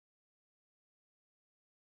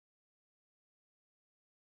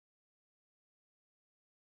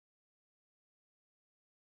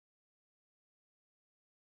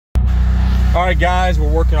All right, guys,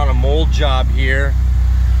 we're working on a mold job here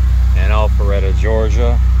in Alpharetta,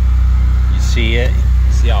 Georgia. You see it?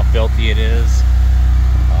 You see how filthy it is?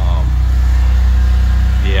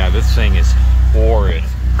 Yeah, this thing is horrid.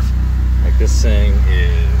 Like, this thing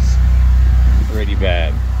is pretty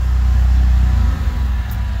bad.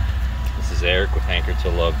 This is Eric with Anchor to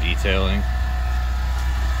Love Detailing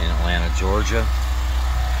in Atlanta, Georgia.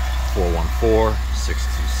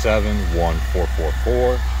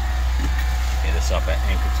 414-627-1444. Hit us up at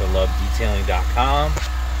anchortolovedetailing.com,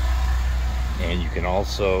 and you can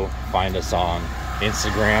also find us on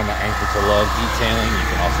Instagram at Anchor to Love Detailing. You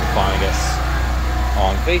can also find us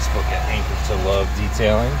on Facebook at Anchor to Love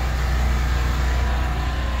Detailing.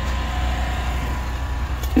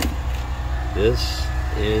 This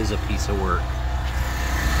is a piece of work.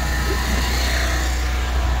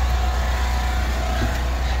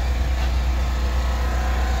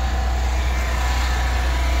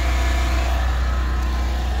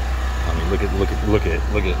 Look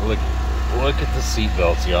at the seat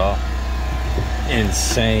belts, y'all.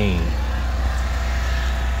 Insane.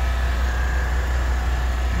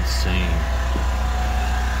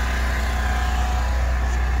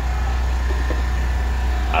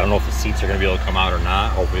 I don't know if the seats are gonna be able to come out or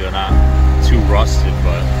not. Hopefully they're not too rusted,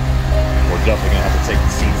 but we're definitely gonna have to take the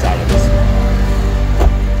seats out of this one.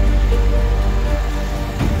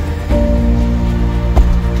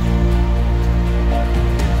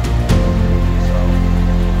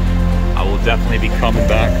 Definitely be coming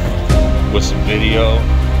back with some video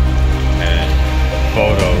and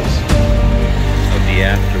photos of the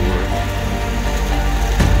afterward.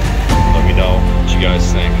 Let me know what you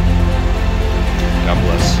guys think. God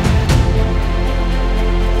bless.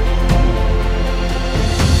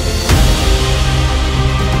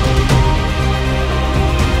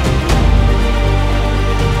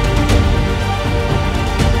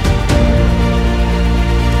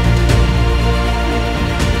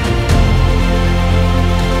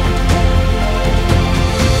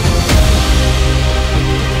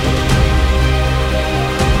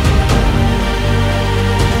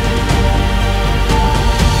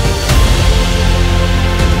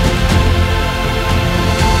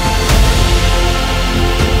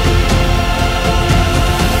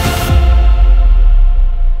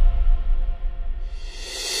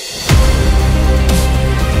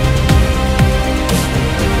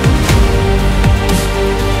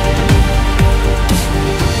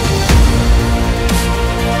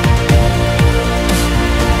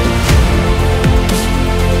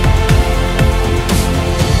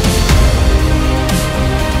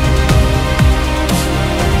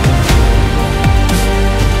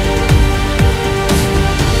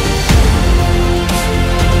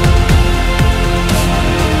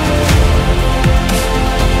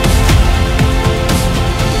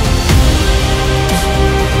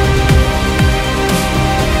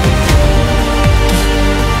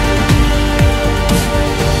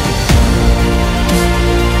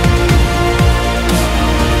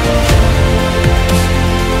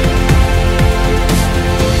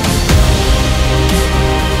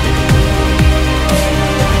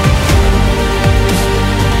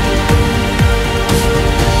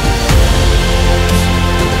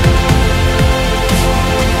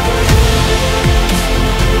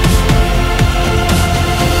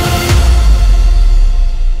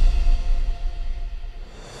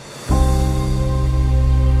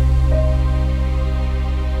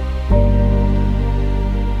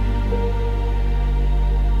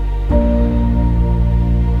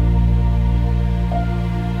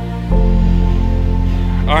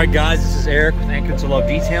 Alright guys, this is Eric with Anchor to Love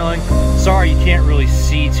Detailing. Sorry you can't really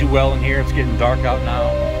see too well in here. It's getting dark out now.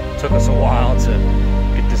 It took us a while to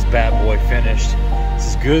get this bad boy finished. It's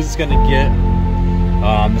as good as it's going to get.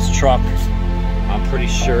 This truck, I'm pretty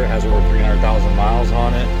sure it has over 300,000 miles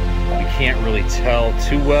on it. We can't really tell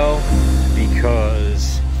too well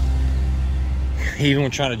because even when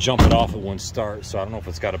trying to jump it off, it wouldn't start. So I don't know if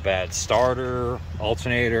it's got a bad starter,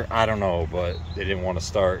 alternator, I don't know, but they didn't want to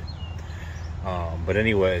start. But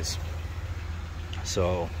anyways,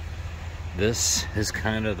 so this is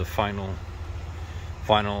kind of the final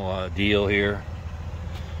deal here,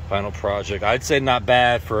 final project. I'd say not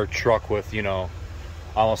bad for a truck with, you know,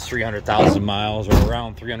 almost 300,000 miles or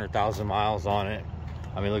around 300,000 miles on it.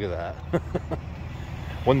 I mean, look at that.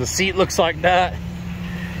 When the seat looks like that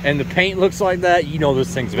and the paint looks like that, you know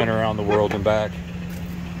this thing's been around the world and back.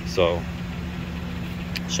 So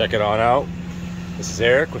check it on out. This is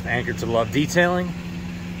Eric with Anchor to Love Detailing.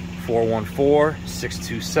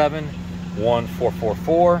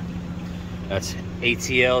 414-627-1444. That's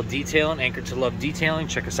ATL Detailing, Anchor to Love Detailing.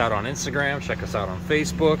 Check us out on Instagram. Check us out on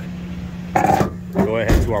Facebook. go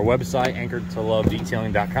ahead to our website,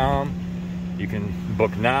 anchoredtolovedetailing.com. You can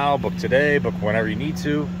book now, book today, book whenever you need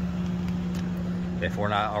to. If we're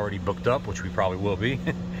not already booked up, which we probably will be,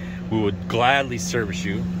 we would gladly service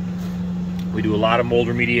you. We do a lot of mold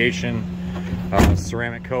remediation,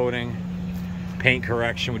 ceramic coating, paint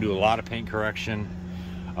correction. We do a lot of paint correction.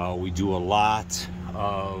 We do a lot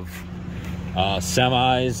of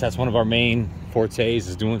semis. That's one of our main fortes,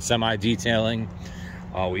 is doing semi detailing.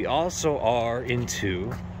 We also are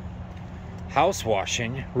into house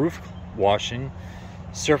washing, roof washing,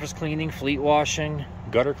 surface cleaning, fleet washing,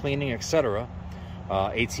 gutter cleaning, etc.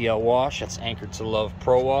 ATL Wash, that's Anchored to Love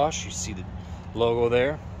Pro Wash. You see the logo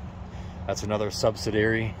there. That's another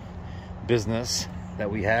subsidiary business that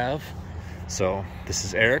we have. So this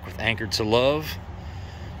is Eric with Anchored to Love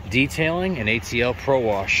Detailing and ATL Pro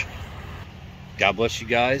Wash. God bless you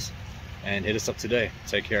guys, and hit us up today.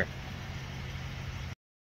 Take care.